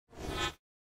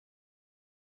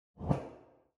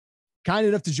Kind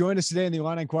enough to join us today in the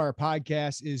Illini Inquirer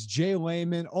podcast is J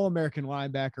Leman, All-American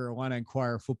linebacker, Illini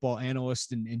Inquirer football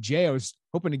analyst. And Jay, I was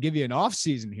hoping to give you an off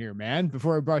season here, man,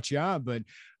 before I brought you on, but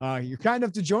you're kind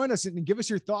enough to join us and give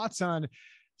us your thoughts on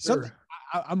something.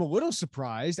 Sure. I'm a little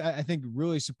surprised. I think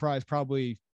really surprised,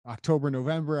 probably October,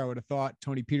 November. I would have thought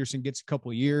Tony Petersen gets a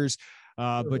couple of years,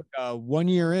 but 1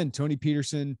 year in, Tony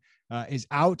Petersen is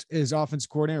out as offensive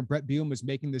coordinator. Bret Bielema is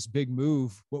making this big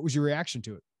move. What was your reaction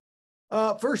to it?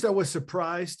 First, I was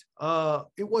surprised.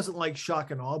 It wasn't like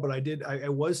shock and awe, but I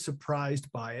was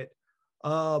surprised by it.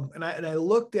 And I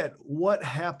looked at what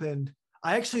happened.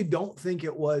 I actually don't think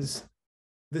it was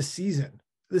the season.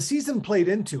 The season played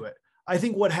into it. I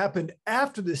think what happened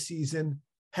after the season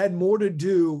had more to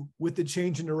do with the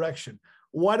change in direction.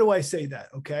 Why do I say that?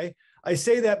 Okay. I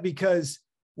say that because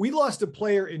we lost a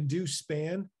player in Deuce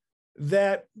Spann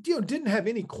that, didn't have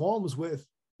any qualms with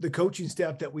the coaching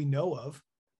staff that we know of.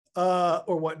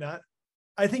 Or whatnot.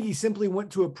 I think he simply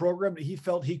went to a program that he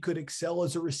felt he could excel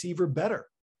as a receiver better.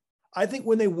 I think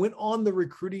when they went on the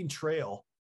recruiting trail,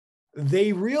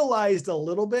 they realized a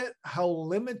little bit how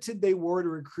limited they were to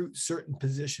recruit certain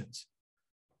positions.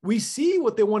 We see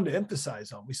what they wanted to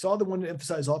emphasize on. We saw they wanted to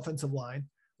emphasize offensive line.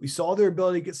 We saw their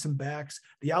ability to get some backs.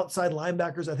 The outside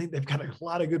linebackers, I think they've got a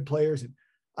lot of good players. And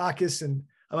Akis, and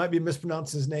I might be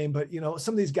mispronouncing his name, but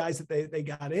some of these guys that they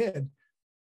got in.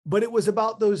 But it was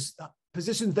about those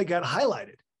positions that got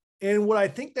highlighted. And what I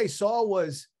think they saw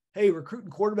was, hey, recruiting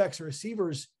quarterbacks and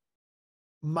receivers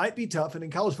might be tough. And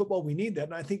in college football, we need that.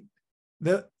 And I think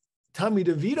the Tommy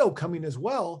DeVito coming as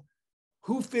well,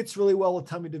 who fits really well with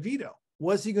Tommy DeVito?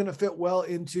 Was he going to fit well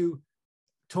into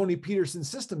Tony Petersen's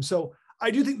system? So I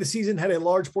do think the season had a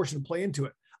large portion to play into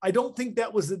it. I don't think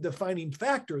that was the defining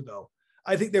factor, though.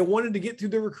 I think they wanted to get through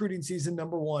the recruiting season,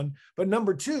 number one. But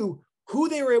number two, who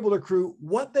they were able to recruit,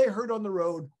 what they heard on the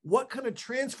road, what kind of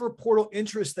transfer portal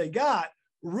interest they got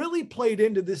really played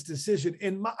into this decision.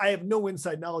 And I have no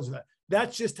inside knowledge of that.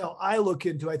 That's just how I look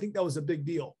into it. I think that was a big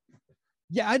deal.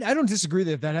 Yeah, I don't disagree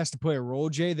that has to play a role,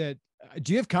 Jay.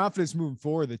 Do you have confidence moving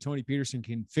forward that Tony Petersen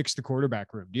can fix the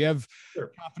quarterback room? Do you have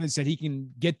confidence that he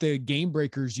can get the game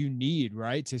breakers you need,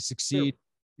 right, to succeed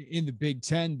in the Big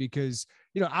Ten? Because,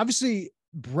 obviously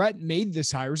Bret made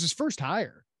this hire. It was his first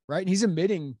hire. Right. And he's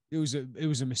admitting it was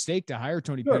a mistake to hire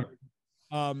Tony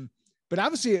Petersen. But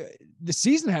obviously the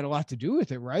season had a lot to do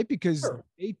with it, right? Because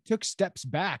they took steps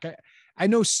back. I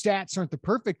know stats aren't the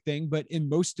perfect thing, but in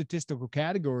most statistical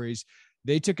categories,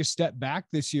 they took a step back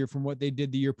this year from what they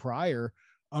did the year prior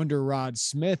under Rod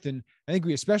Smith. And I think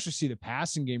we especially see the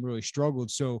passing game really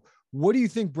struggled. So what do you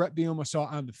think Bret Bielema saw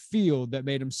on the field that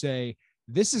made him say,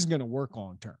 this is going to work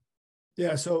long term?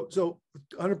 Yeah. So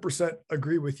 100%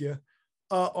 agree with you.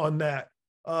 On that,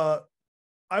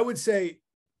 I would say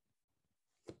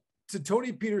to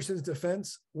Tony Petersen's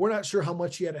defense, we're not sure how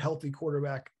much he had a healthy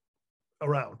quarterback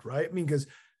around, right? I mean, because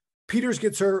Peters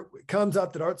gets hurt, comes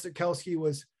out that Art Sikowski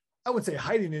was, I wouldn't say a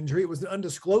hiding injury. It was an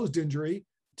undisclosed injury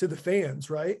to the fans,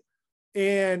 right?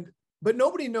 But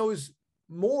nobody knows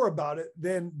more about it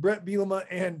than Bret Bielema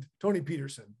and Tony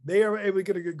Petersen. They are able to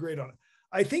get a good grade on it.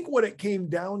 I think what it came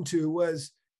down to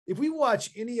was, if we watch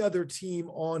any other team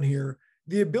on here,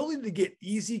 the ability to get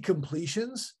easy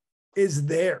completions is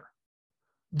there.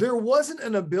 There wasn't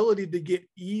an ability to get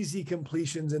easy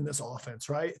completions in this offense,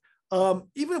 right?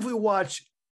 Even if we watch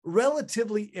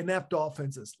relatively inept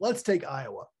offenses, let's take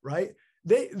Iowa, right?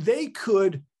 They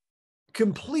could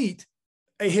complete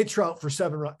a hitch route for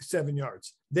 7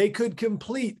 yards. They could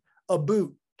complete a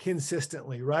boot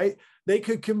consistently, right? They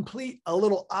could complete a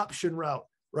little option route,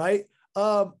 right?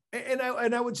 And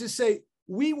I would just say,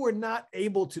 we were not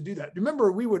able to do that.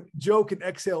 Remember, we would joke and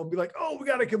exhale and be like, oh, we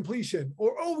got a completion,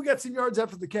 or, oh, we got some yards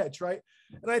after the catch, right?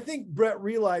 And I think Bret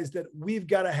realized that we've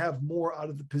got to have more out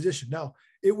of the position. Now,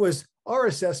 it was our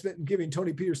assessment and giving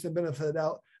Tony Petersen the benefit of the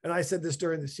doubt, and I said this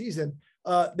during the season,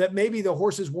 that maybe the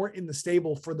horses weren't in the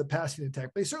stable for the passing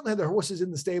attack. They certainly had their horses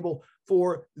in the stable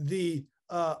for the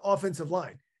offensive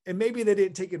line, and maybe they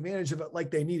didn't take advantage of it like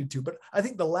they needed to. But I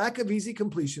think the lack of easy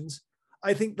completions,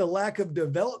 I think the lack of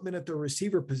development at the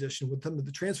receiver position with some of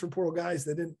the transfer portal guys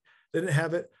that didn't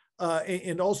have it,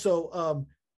 and also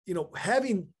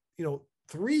having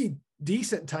three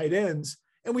decent tight ends,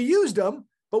 and we used them,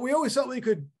 but we always thought we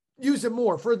could use them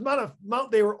more for the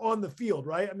amount they were on the field,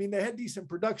 right? I mean, they had decent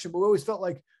production, but we always felt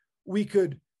like we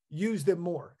could use them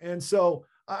more. And so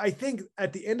I think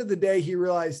at the end of the day, he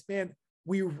realized, man,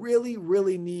 we really,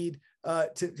 really need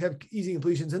to have easy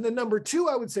completions. And then number two,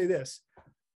 I would say this.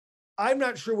 I'm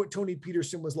not sure what Tony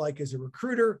Petersen was like as a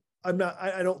recruiter. I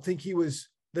don't think he was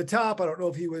the top. I don't know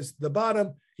if he was the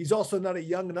bottom. He's also not a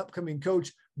young and upcoming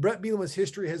coach, Bret Bielema's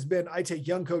history has been, I take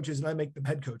young coaches and I make them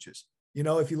head coaches.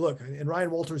 If you look, and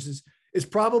Ryan Walters is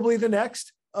probably the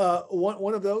next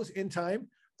one of those in time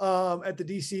at the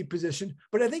DC position.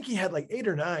 But I think he had like 8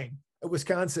 or 9 at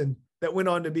Wisconsin that went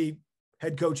on to be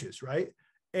head coaches, right?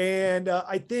 And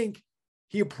I think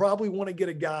he'll probably want to get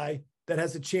a guy that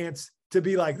has a chance to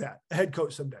be like that, a head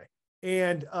coach someday.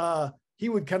 And he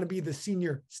would kind of be the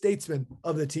senior statesman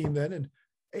of the team then. And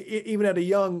even at a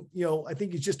young, I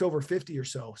think he's just over 50 or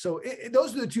so. So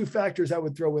those are the 2 factors I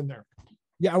would throw in there.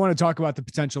 Yeah, I want to talk about the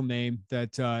potential name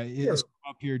that is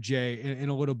up here, Jay, in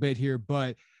a little bit here.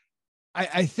 But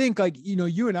I think, like,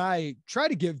 you and I try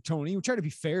to give Tony, we try to be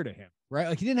fair to him, right?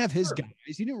 Like, he didn't have his guys.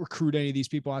 He didn't recruit any of these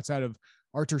people outside of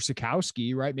Artur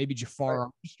Sikowski, right? Maybe Jafar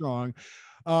Armstrong.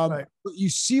 But you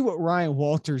see what Ryan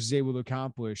Walters is able to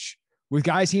accomplish with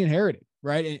guys he inherited,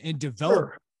 right? And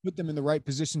develop, put them in the right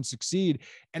position to succeed.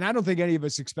 And I don't think any of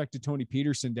us expected Tony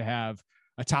Petersen to have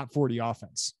a top 40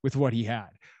 offense with what he had.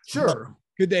 Sure.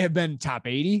 Could they have been top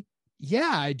 80?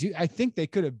 Yeah, I do. I think they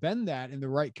could have been that in the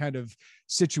right kind of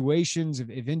situations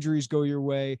if injuries go your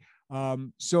way.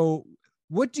 So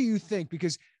what do you think?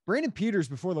 Because Brandon Peters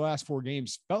before the last 4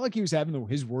 games felt like he was having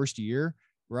his worst year,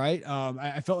 right?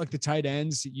 I felt like the tight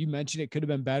ends, you mentioned it, could have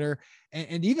been better.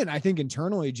 And even I think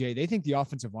internally, Jay, they think the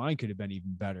offensive line could have been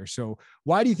even better. So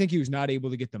why do you think he was not able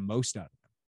to get the most out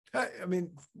of them? I mean,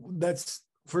 that's,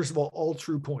 first of all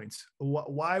true points.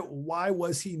 Why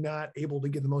was he not able to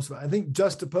get the most of it? I think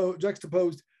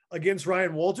juxtaposed against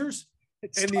Ryan Walters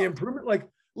the improvement, like,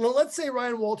 let's say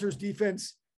Ryan Walters'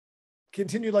 defense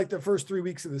continued like the first 3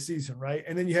 weeks of the season, right?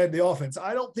 And then you had the offense.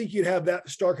 I don't think you'd have that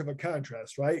stark of a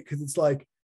contrast, right? Because it's like,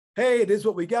 hey, it is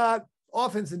what we got.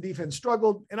 Offense and defense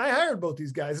struggled, and I hired both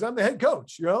these guys, and I'm the head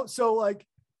coach, So like,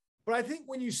 but I think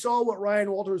when you saw what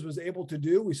Ryan Walters was able to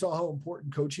do, we saw how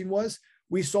important coaching was.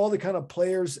 We saw the kind of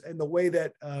players and the way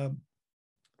that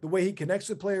the way he connects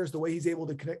with players, the way he's able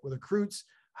to connect with recruits,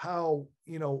 how,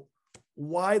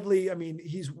 widely, I mean,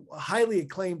 he's highly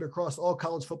acclaimed across all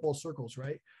college football circles,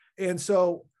 right? And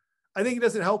so I think it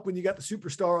doesn't help when you got the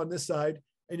superstar on this side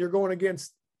and you're going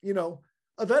against,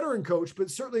 a veteran coach, but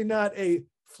certainly not a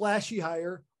flashy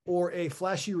hire or a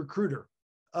flashy recruiter.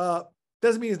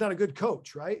 Doesn't mean he's not a good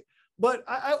coach, right? But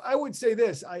I would say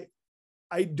this,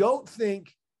 I don't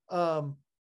think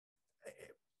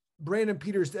Brandon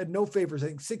Peters had no favors. I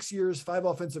think 6 years, 5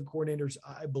 offensive coordinators,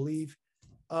 I believe.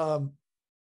 And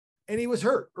he was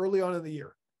hurt early on in the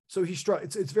year. So he struck.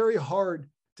 It's very hard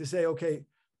to say, okay,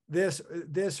 this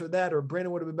or that, or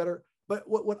Brandon would have been better. But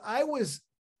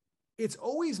it's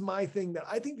always my thing that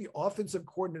I think the offensive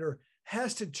coordinator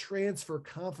has to transfer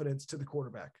confidence to the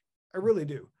quarterback. I really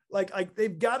do. Like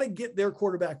they've got to get their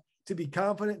quarterback to be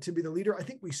confident, to be the leader. I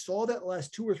think we saw that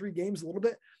last 2 or 3 games a little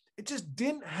bit. It just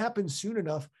didn't happen soon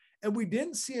enough. And we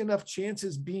didn't see enough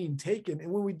chances being taken.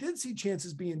 And when we did see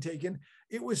chances being taken,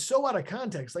 it was so out of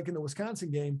context. Like in the Wisconsin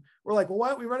game, we're like, well, why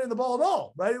aren't we running the ball at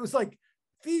all? Right. It was like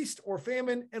feast or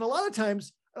famine. And a lot of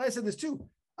times, and I said this too,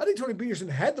 I think Tony Petersen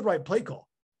had the right play call.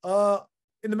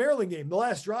 In the Maryland game, the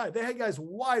last drive, they had guys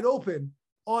wide open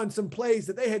on some plays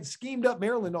that they had schemed up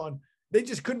Maryland on. They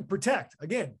just couldn't protect.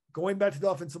 Again, going back to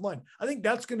the offensive line. I think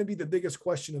that's going to be the biggest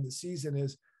question of the season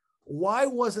is why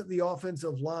wasn't the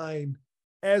offensive line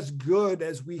as good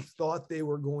as we thought they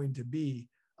were going to be?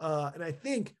 And I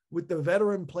think with the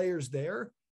veteran players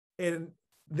there and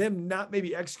them not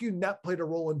maybe executing, that played a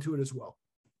role into it as well.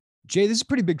 Jay, this is a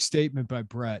pretty big statement by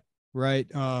Bret, right?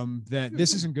 That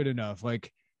this isn't good enough.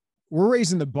 Like, we're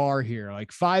raising the bar here,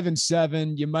 like 5 and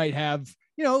 7. You might have,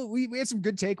 we had some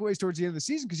good takeaways towards the end of the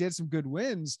season because you had some good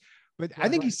wins, but I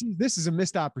think he sees this as a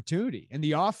missed opportunity. And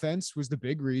the offense was the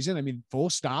big reason. I mean, full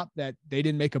stop, that they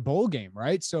didn't make a bowl game,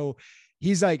 right? So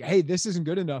he's like, hey, this isn't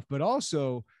good enough, but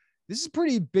also this is a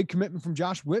pretty big commitment from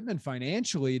Josh Whitman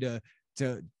financially to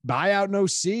buy out an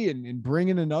OC and bring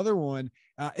in another one.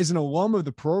 As an alum of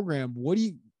the program, what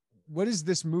does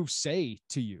this move say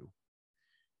to you?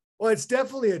 Well, it's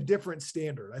definitely a different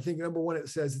standard. I think number one, it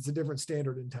says it's a different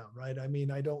standard in town, right? I mean,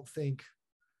 I don't think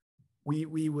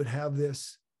we would have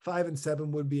this 5 and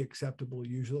 7 would be acceptable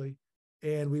usually.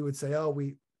 And we would say, oh,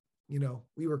 we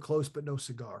were close, but no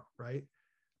cigar. Right.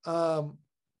 And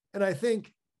I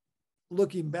think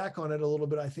looking back on it a little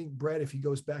bit, I think Bret, if he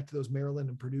goes back to those Maryland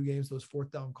and Purdue games, those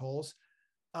 4th down calls,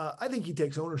 I think he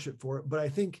takes ownership for it, but I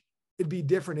think it'd be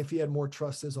different if he had more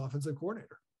trust as offensive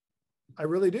coordinator. I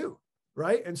really do.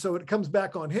 Right. And so it comes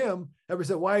back on him. Everybody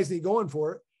said, why isn't he going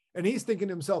for it? And he's thinking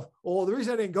to himself, well, the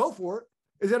reason I didn't go for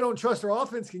it is I don't trust our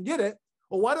offense can get it.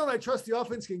 Well, why don't I trust the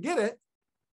offense can get it?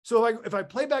 So if I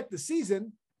play back the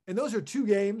season, and those are 2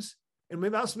 games, and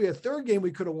maybe possibly a 3rd game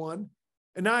we could have won,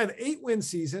 And now I have an 8-win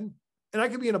season, and I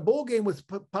could be in a bowl game with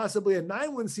possibly a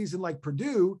 9-win season like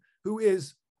Purdue, who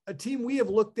is a team we have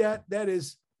looked at that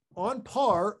is on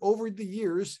par over the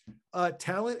years,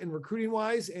 talent and recruiting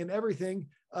wise and everything,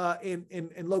 in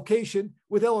location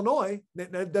with Illinois.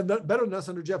 They've done better than us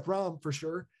under Jeff Brown for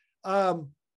sure.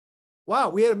 Wow,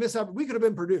 we had a miss out. We could have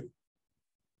been Purdue.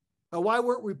 Why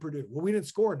weren't we Purdue? Well, we didn't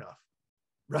score enough,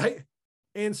 right?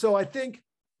 And so I think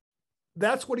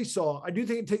that's what he saw. I do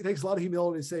think it takes a lot of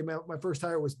humility to say, my first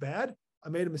hire was bad. I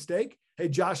made a mistake. Hey,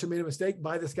 Josh, I made a mistake.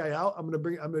 Buy this guy out. I'm going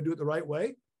to do it the right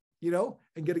way,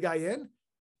 and get a guy in.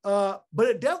 But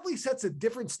it definitely sets a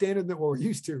different standard than what we're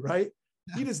used to, right?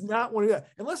 Yeah. He does not want to do that.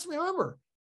 And let's remember,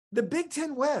 the Big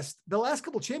Ten West, the last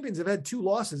couple of champions have had 2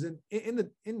 losses in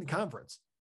the conference.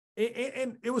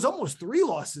 And it was almost 3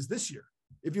 losses this year,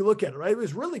 if you look at it, right? It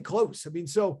was really close. I mean,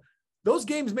 so those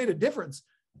games made a difference.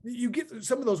 You get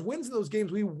some of those wins in those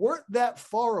games. We weren't that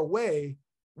far away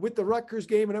with the Rutgers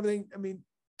game and everything. I mean,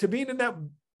 to being in that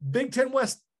Big Ten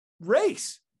West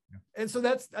race. Yeah. And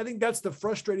so I think that's the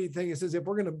frustrating thing. It says, if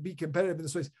we're going to be competitive in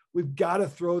this place, we've got to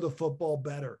throw the football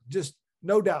better. Just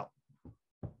no doubt.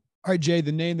 All right, Jay,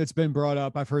 the name that's been brought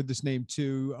up, I've heard this name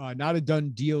too. Not a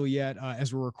done deal yet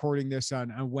as we're recording this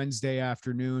on Wednesday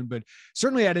afternoon, but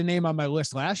certainly had a name on my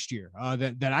list last year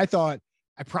that I thought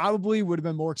I probably would have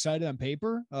been more excited on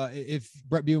paper if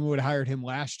Bret Bielema would have hired him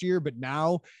last year. But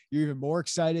now you're even more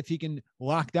excited if he can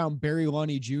lock down Barry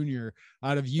Lunney Jr.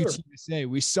 out of UTSA.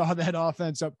 We saw that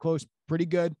offense up close pretty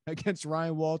good against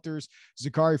Ryan Walters,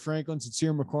 Zachary Franklin,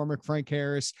 Sincere McCormick, Frank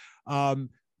Harris.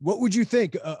 What would you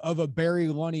think of a Barry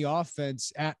Lunney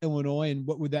offense at Illinois, and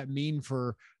what would that mean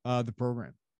for the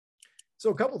program?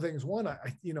 So a couple of things. One,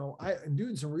 I'm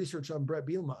doing some research on Bret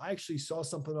Bielema. I actually saw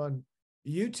something on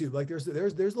YouTube. Like there's a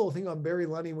little thing on Barry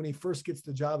Lunney when he first gets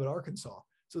the job at Arkansas.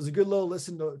 So it's a good little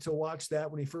listen to watch that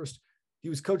when he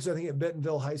was coached, I think, at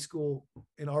Bentonville High School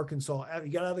in Arkansas. He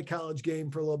got out of the college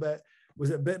game for a little bit, was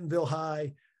at Bentonville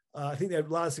High. I think they had a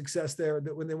lot of success there.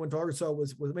 When they went to Arkansas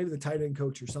was maybe the tight end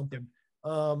coach or something.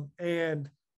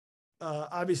 Obviously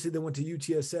they went to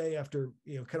UTSA after,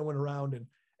 kind of went around and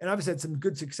obviously had some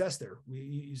good success there.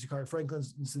 Zachary Franklin,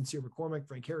 Sincere McCormick,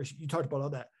 Frank Harris, you talked about all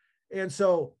that. And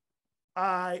so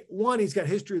he's got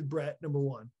history with Bret, number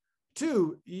one.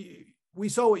 2, we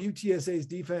saw what UTSA's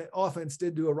offense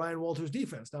did to a Ryan Walters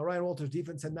defense. Now, Ryan Walters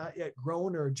defense had not yet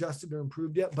grown or adjusted or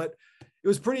improved yet, but it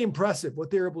was pretty impressive what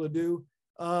they were able to do.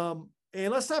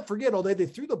 And let's not forget, although they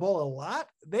threw the ball a lot,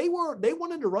 they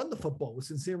wanted to run the football with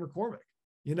Sincere McCormick,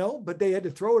 but they had to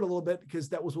throw it a little bit because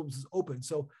that was what was open.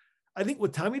 So I think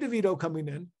with Tommy DeVito coming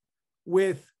in,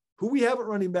 with who we have at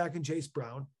running back in Chase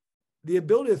Brown, the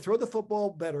ability to throw the football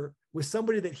better with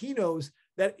somebody that he knows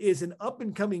that is an up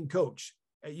and coming coach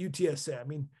at UTSA. I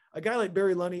mean, a guy like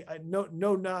Barry Lunney,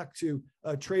 no knock to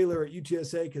a trailer at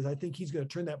UTSA, because I think he's going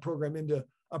to turn that program into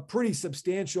a pretty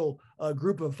substantial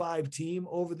group of 5 team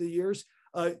over the years.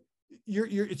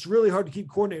 It's really hard to keep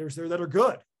coordinators there that are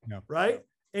good, right?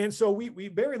 And so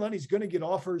Barry Lunney's going to get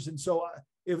offers. And so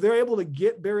if they're able to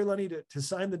get Barry Lunney to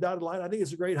sign the dotted line, I think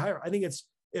it's a great hire. I think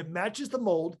it matches the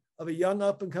mold of a young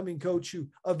up and coming coach who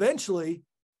eventually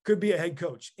could be a head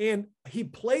coach. And he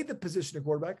played the position of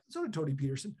quarterback. So did Tony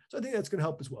Petersen. So I think that's going to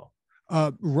help as well.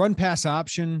 Run pass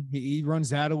option. He runs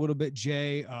that a little bit.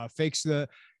 Jay fakes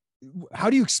how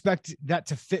do you expect that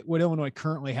to fit what Illinois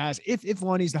currently has? If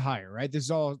Lunney's the hire, right? This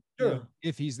is all,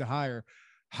 if he's the hire,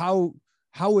 how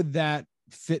would that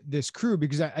fit this crew?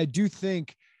 Because I do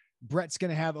think Bret's going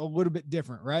to have a little bit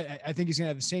different, right? I think he's going to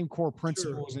have the same core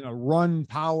principles in a run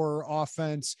power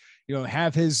offense,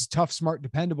 have his tough, smart,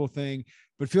 dependable thing,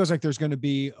 but it feels like there's going to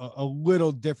be a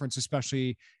little difference,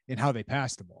 especially in how they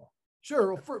pass the ball.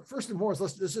 Sure. Well, first and foremost,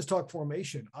 let's just talk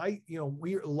formation.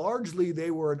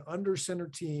 They were an under center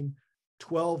team,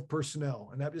 12 personnel.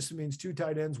 And that just means 2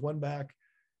 tight ends, 1 back,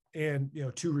 and,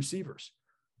 2 receivers.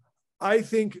 I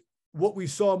think what we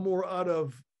saw more out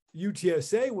of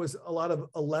UTSA was a lot of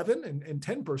 11 and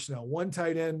 10 personnel, 1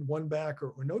 tight end, 1 back,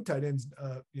 or no tight ends,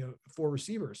 4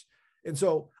 receivers. And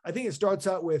so I think it starts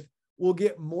out with, we'll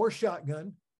get more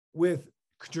shotgun with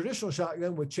traditional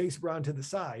shotgun with Chase Brown to the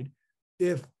side.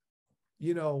 If,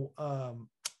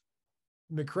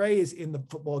 McCray is in the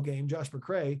football game, Josh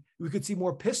McCray, we could see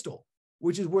more pistol,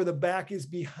 which is where the back is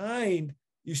behind.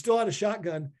 You still had a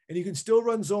shotgun, and you can still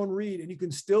run zone read, and you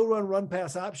can still run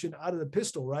pass option out of the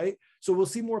pistol, right? So we'll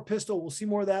see more pistol. We'll see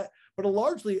more of that, but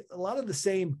largely a lot of the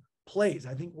same plays.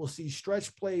 I think we'll see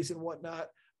stretch plays and whatnot,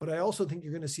 but I also think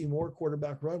you're going to see more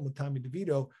quarterback run with Tommy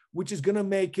DeVito, which is going to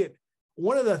make it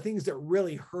one of the things that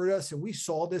really hurt us. And we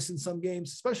saw this in some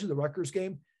games, especially the Rutgers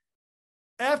game.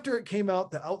 after it came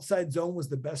out, the outside zone was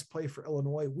the best play for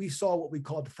Illinois. We saw what we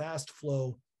called fast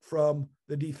flow from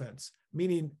the defense,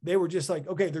 meaning they were just like,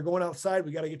 okay, they're going outside.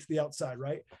 We got to get to the outside,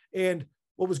 right? And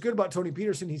what was good about Tony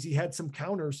Petersen is he had some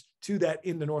counters to that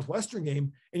in the Northwestern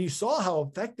game, and you saw how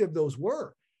effective those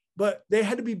were. But they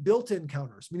had to be built-in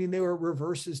counters, meaning they were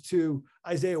reverses to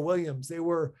Isaiah Williams. They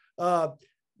were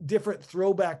different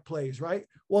throwback plays, right?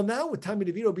 Well, now with Tommy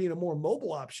DeVito being a more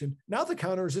mobile option, now the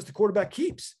counter is just the quarterback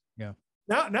keeps. Yeah.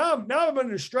 Now I'm going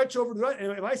to stretch over the right,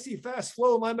 and if I see fast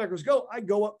flow linebackers go, I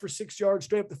go up for 6 yards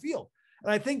straight up the field.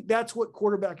 And I think that's what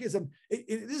quarterback is. This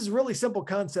is a really simple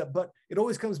concept, but it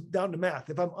always comes down to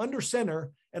math. If I'm under center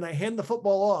and I hand the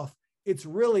football off, it's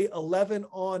really 11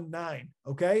 on 9.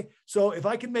 Okay. So if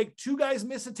I can make 2 guys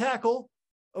miss a tackle,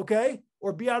 okay,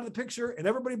 or be out of the picture and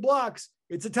everybody blocks,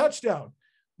 it's a touchdown.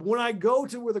 But when I go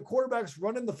to where the quarterback's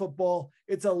running the football,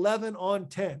 it's 11 on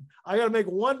 10. I got to make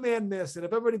 1 man miss. And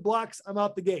if everybody blocks, I'm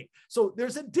out the gate. So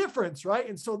there's a difference, right?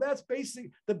 And so that's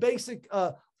the basic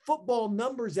football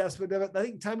numbers aspect of it. I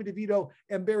think Tommy DeVito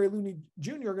and Barry Lunney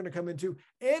Jr. are going to come into,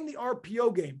 and the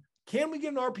RPO game. Can we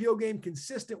get an RPO game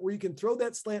consistent where you can throw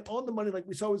that slant on the money like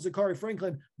we saw with Zachary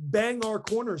Franklin, bang our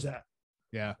corners at?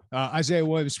 Yeah. Isaiah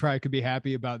Williams probably could be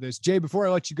happy about this. Jay, before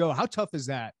I let you go, how tough is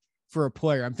that for a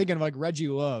player? I'm thinking of like Reggie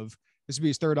Love. This would be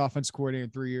his 3rd offensive coordinator in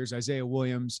 3 years. Isaiah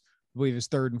Williams, I believe, his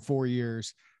 3rd in 4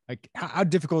 years. Like, how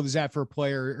difficult is that for a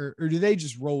player, or do they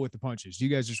just roll with the punches? Do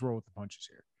you guys just roll with the punches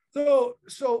here?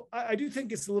 So I do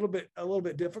think it's a little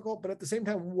bit difficult, but at the same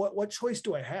time, what choice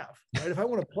do I have? Right? If I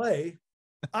want to play,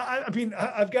 I mean,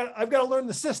 I've got to learn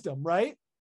the system, right?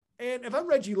 And if I'm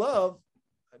Reggie Love,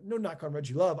 no knock on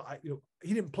Reggie Love,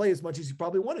 he didn't play as much as he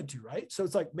probably wanted to, right? So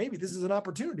it's like, maybe this is an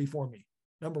opportunity for me,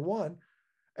 number one.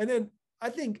 And then I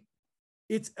think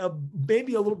it's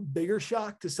maybe a little bigger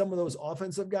shock to some of those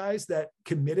offensive guys that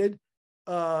committed.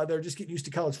 They're just getting used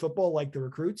to college football, like the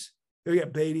recruits. They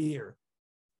got Beatty or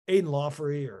Aiden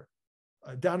Lawfrey or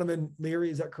Donovan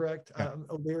Leary. Is that correct? Yeah.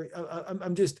 Leary.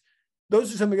 I'm just,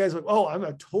 those are some of the guys like, oh, I'm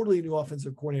a totally new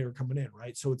offensive coordinator coming in,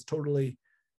 right? So it's totally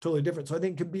different. So I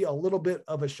think it could be a little bit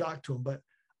of a shock to him, but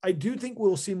I do think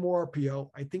we'll see more RPO.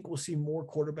 I think we'll see more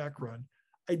quarterback run.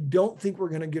 I don't think we're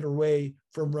going to get away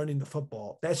from running the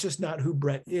football. That's just not who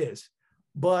Bret is.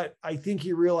 But I think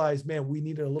he realized, man, we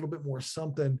needed a little bit more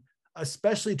something,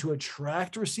 especially to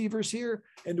attract receivers here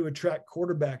and to attract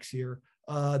quarterbacks here.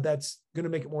 That's going to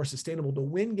make it more sustainable to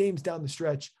win games down the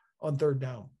stretch on 3rd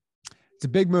down. It's a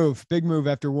big move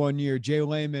after 1 year. J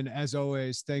Leman, as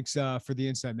always, thanks for the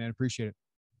insight, man. Appreciate it.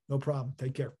 No problem.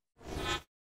 Take care.